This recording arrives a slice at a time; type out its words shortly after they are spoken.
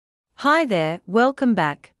Hi there, welcome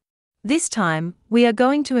back. This time, we are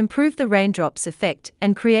going to improve the raindrops effect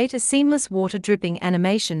and create a seamless water dripping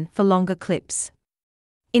animation for longer clips.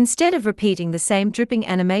 Instead of repeating the same dripping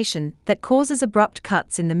animation that causes abrupt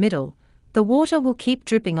cuts in the middle, the water will keep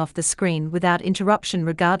dripping off the screen without interruption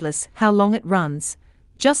regardless how long it runs,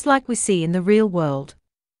 just like we see in the real world.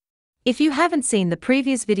 If you haven't seen the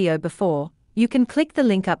previous video before, you can click the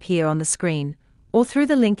link up here on the screen, or through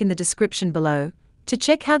the link in the description below, to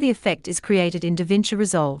check how the effect is created in DaVinci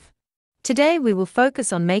Resolve. Today we will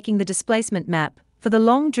focus on making the displacement map for the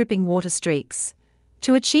long dripping water streaks,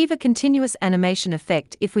 to achieve a continuous animation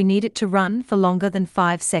effect if we need it to run for longer than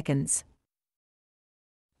 5 seconds.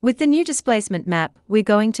 With the new displacement map we're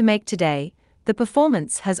going to make today, the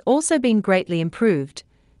performance has also been greatly improved.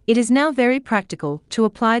 It is now very practical to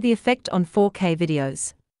apply the effect on 4K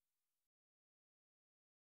videos.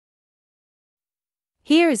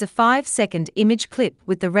 Here is a 5-second image clip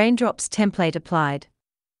with the raindrops template applied.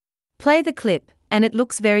 Play the clip, and it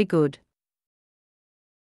looks very good.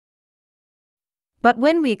 But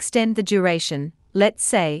when we extend the duration, let's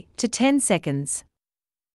say, to 10 seconds.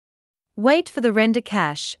 Wait for the render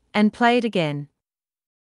cache, and play it again.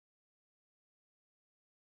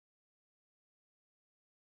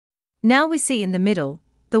 Now we see in the middle,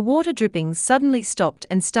 the water dripping suddenly stopped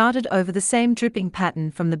and started over the same dripping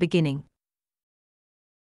pattern from the beginning.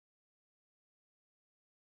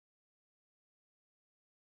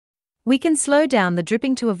 We can slow down the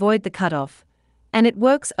dripping to avoid the cutoff, and it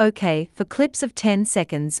works okay for clips of 10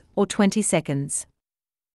 seconds or 20 seconds.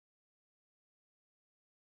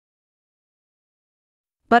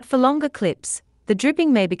 But for longer clips, the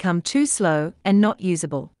dripping may become too slow and not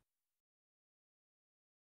usable.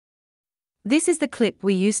 This is the clip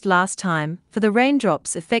we used last time for the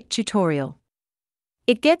raindrops effect tutorial.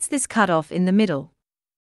 It gets this cutoff in the middle.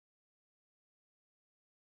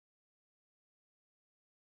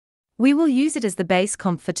 We will use it as the base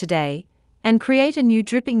comp for today, and create a new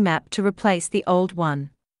dripping map to replace the old one.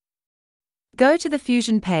 Go to the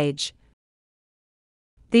Fusion page.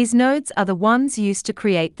 These nodes are the ones used to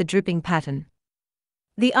create the dripping pattern.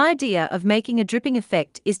 The idea of making a dripping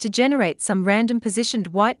effect is to generate some random positioned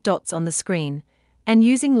white dots on the screen, and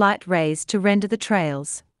using light rays to render the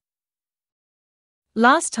trails.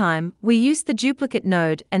 Last time, we used the duplicate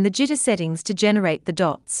node and the jitter settings to generate the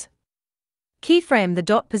dots. Keyframe the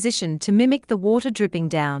dot position to mimic the water dripping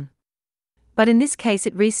down. But in this case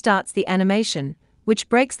it restarts the animation, which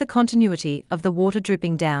breaks the continuity of the water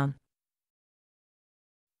dripping down.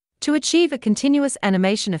 To achieve a continuous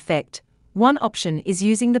animation effect, one option is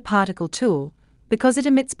using the particle tool, because it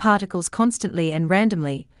emits particles constantly and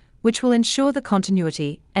randomly, which will ensure the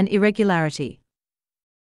continuity and irregularity.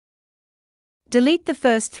 Delete the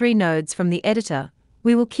first 3 nodes from the editor,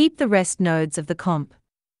 we will keep the rest nodes of the comp.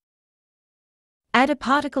 Add a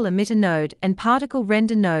particle emitter node and particle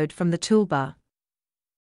render node from the toolbar.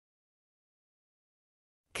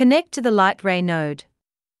 Connect to the light ray node.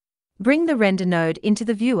 Bring the render node into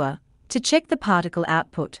the viewer to check the particle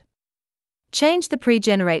output. Change the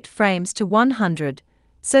pre-generate frames to 100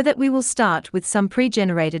 so that we will start with some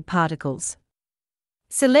pre-generated particles.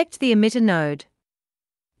 Select the emitter node.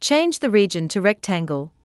 Change the region to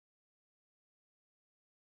rectangle.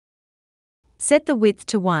 Set the width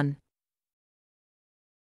to 1.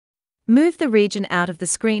 Move the region out of the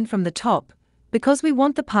screen from the top, because we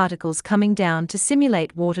want the particles coming down to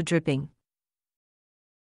simulate water dripping.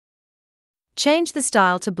 Change the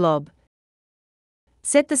style to blob.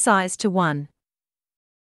 Set the size to 1.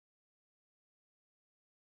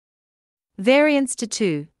 Variance to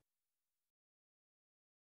 2.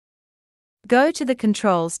 Go to the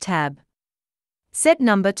Controls tab. Set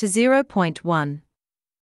number to 0.1.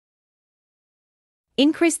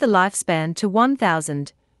 Increase the lifespan to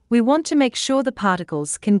 1000. We want to make sure the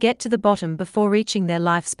particles can get to the bottom before reaching their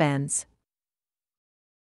lifespans.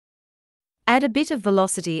 Add a bit of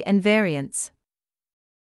velocity and variance.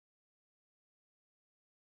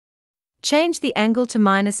 Change the angle to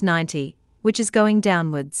 -90, which is going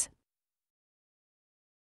downwards.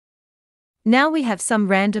 Now we have some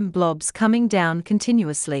random blobs coming down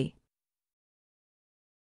continuously.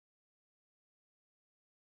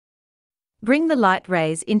 Bring the light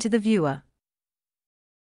rays into the viewer.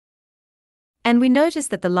 And we notice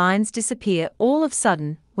that the lines disappear all of a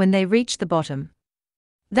sudden when they reach the bottom.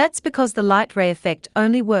 That's because the light ray effect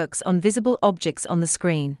only works on visible objects on the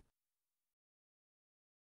screen.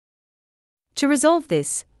 To resolve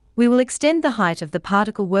this, we will extend the height of the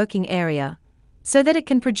particle working area, so that it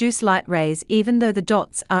can produce light rays even though the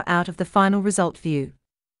dots are out of the final result view.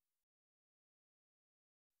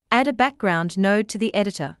 Add a background node to the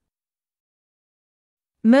editor.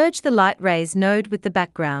 Merge the light rays node with the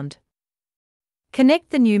background.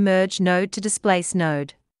 Connect the new merge node to displace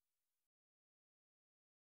node.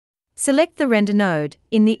 Select the render node.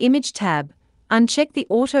 In the Image tab, uncheck the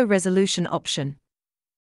Auto Resolution option.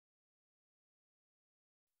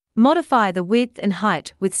 Modify the width and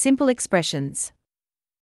height with simple expressions.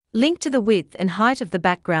 Link to the width and height of the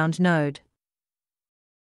background node.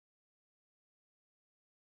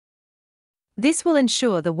 This will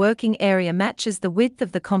ensure the working area matches the width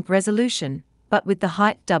of the comp resolution, but with the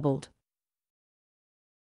height doubled.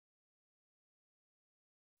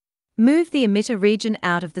 Move the emitter region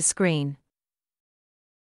out of the screen.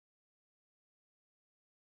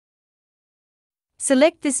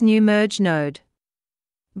 Select this new merge node.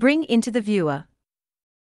 Bring into the viewer.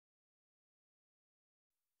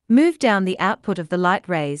 Move down the output of the light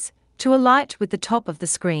rays to alight with the top of the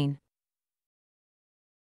screen.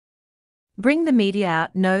 Bring the Media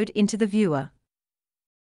Out node into the viewer.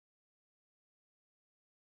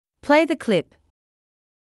 Play the clip.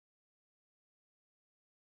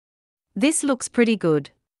 This looks pretty good.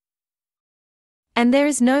 And there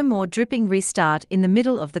is no more dripping restart in the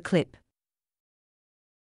middle of the clip.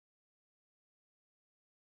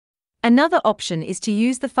 Another option is to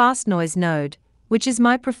use the FastNoise node, which is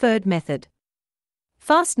my preferred method.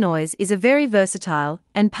 FastNoise is a very versatile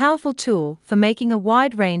and powerful tool for making a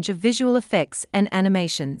wide range of visual effects and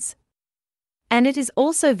animations. And it is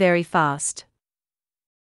also very fast.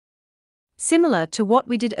 Similar to what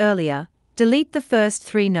we did earlier, delete the first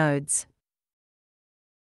 3 nodes.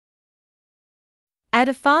 Add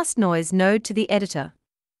a FastNoise node to the editor.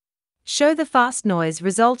 Show the FastNoise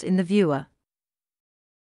result in the viewer.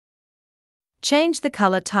 Change the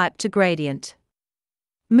color type to gradient.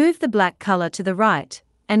 Move the black color to the right,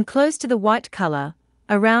 and close to the white color,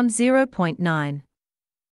 around 0.9.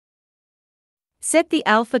 Set the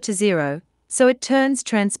alpha to 0, so it turns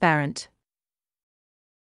transparent.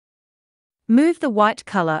 Move the white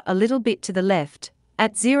color a little bit to the left,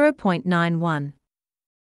 at 0.91.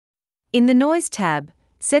 In the Noise tab,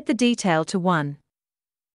 set the detail to 1.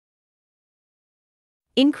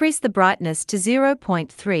 Increase the brightness to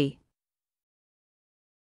 0.3.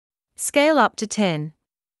 Scale up to 10.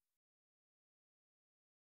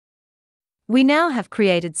 We now have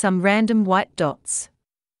created some random white dots.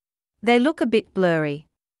 They look a bit blurry.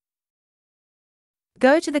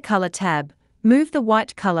 Go to the Color tab, move the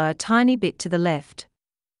white color a tiny bit to the left.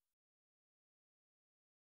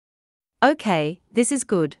 Okay, this is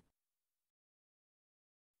good.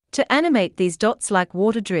 To animate these dots like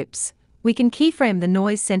water drips, we can keyframe the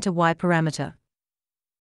noise center Y parameter.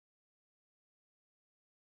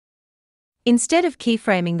 Instead of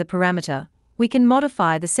keyframing the parameter, we can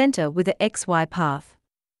modify the center with the XY path.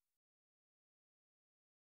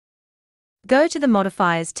 Go to the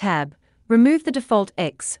Modifiers tab, remove the default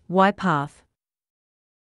X, Y path.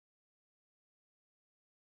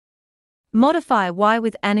 Modify Y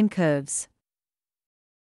with anim curves.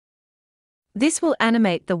 This will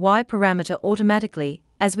animate the Y parameter automatically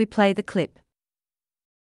as we play the clip.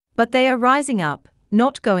 But they are rising up,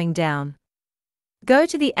 not going down. Go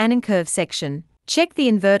to the anim curve section, check the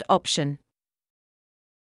invert option.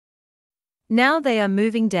 Now they are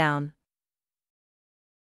moving down.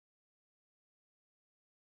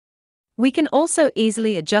 We can also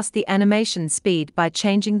easily adjust the animation speed by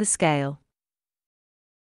changing the scale.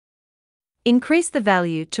 Increase the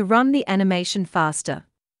value to run the animation faster.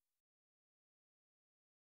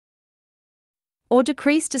 Or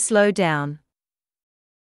decrease to slow down.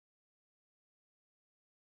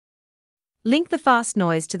 Link the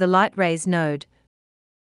FastNoise to the light rays node.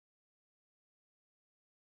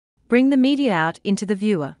 Bring the media out into the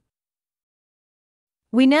viewer.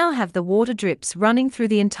 We now have the water drips running through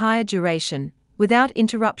the entire duration, without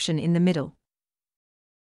interruption in the middle.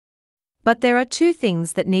 But there are 2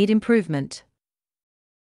 things that need improvement.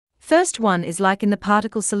 First one is like in the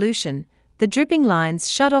particle solution, the dripping lines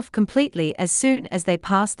shut off completely as soon as they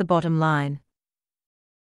pass the bottom line.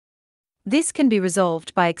 This can be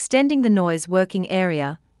resolved by extending the noise working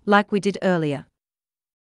area, like we did earlier.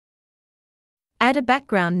 Add a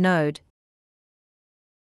background node.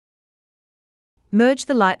 Merge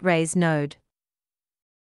the light rays node.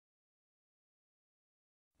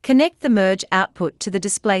 Connect the merge output to the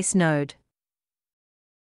displace node.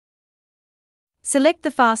 Select the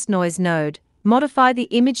FastNoise node, modify the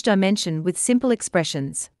image dimension with simple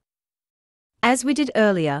expressions. As we did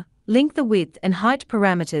earlier, link the width and height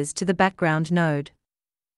parameters to the background node.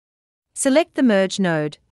 Select the merge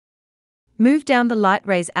node. Move down the light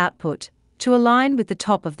rays output to align with the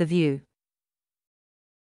top of the view.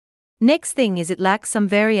 Next thing is it lacks some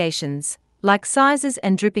variations, like sizes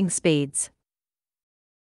and dripping speeds.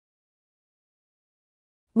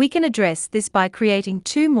 We can address this by creating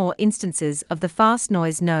 2 more instances of the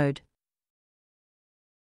FastNoise node.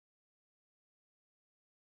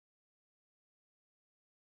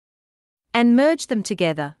 And merge them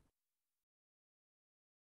together.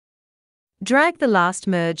 Drag the last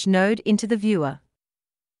merge node into the viewer.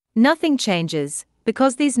 Nothing changes,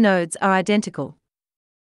 because these nodes are identical.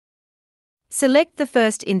 Select the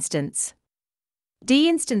first instance.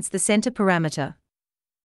 De-instance the center parameter.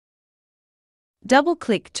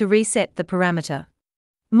 Double-click to reset the parameter.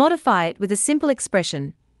 Modify it with a simple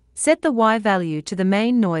expression. Set the Y value to the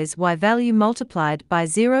main noise Y value multiplied by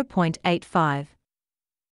 0.85.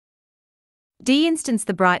 De-instance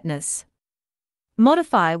the brightness.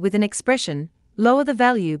 Modify with an expression. Lower the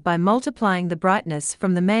value by multiplying the brightness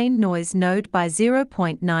from the main noise node by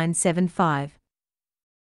 0.975.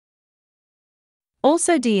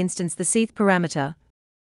 Also de-instance the seeth parameter.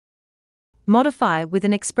 Modify with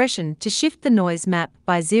an expression to shift the noise map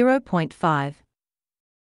by 0.5.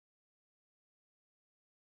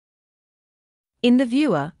 In the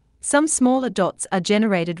viewer, some smaller dots are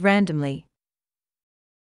generated randomly.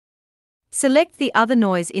 Select the other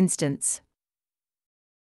noise instance.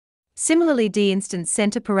 Similarly de-instance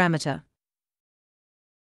center parameter.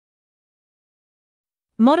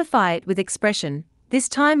 Modify it with expression, this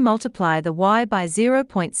time multiply the Y by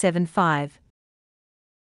 0.75.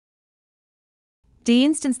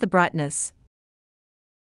 De-instance the brightness.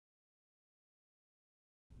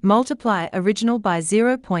 Multiply original by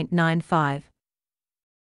 0.95.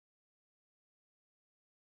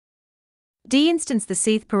 De-instance the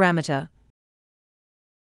seeth parameter.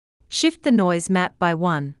 Shift the noise map by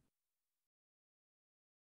 1.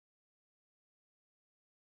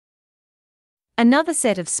 Another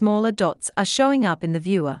set of smaller dots are showing up in the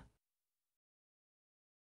viewer.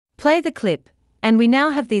 Play the clip, and we now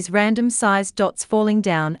have these random-sized dots falling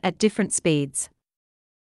down at different speeds.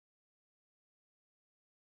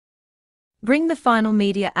 Bring the final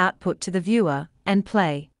media output to the viewer, and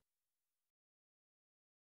play.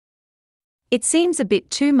 It seems a bit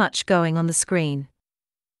too much going on the screen.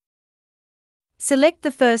 Select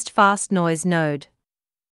the first FastNoise node.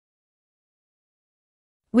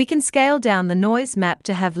 We can scale down the noise map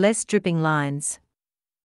to have less dripping lines.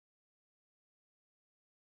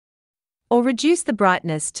 Or reduce the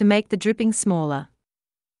brightness to make the dripping smaller.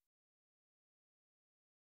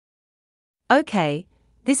 Okay,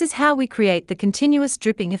 this is how we create the continuous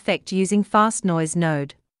dripping effect using FastNoise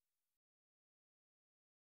node.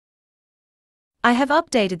 I have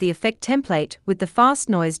updated the effect template with the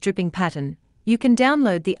FastNoise dripping pattern. You can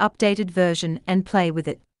download the updated version and play with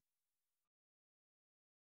it.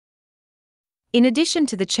 In addition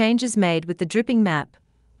to the changes made with the dripping map,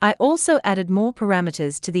 I also added more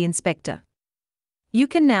parameters to the inspector. You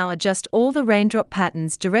can now adjust all the raindrop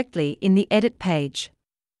patterns directly in the edit page.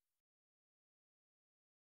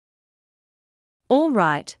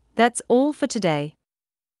 Alright, that's all for today.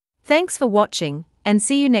 Thanks for watching, and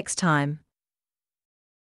see you next time.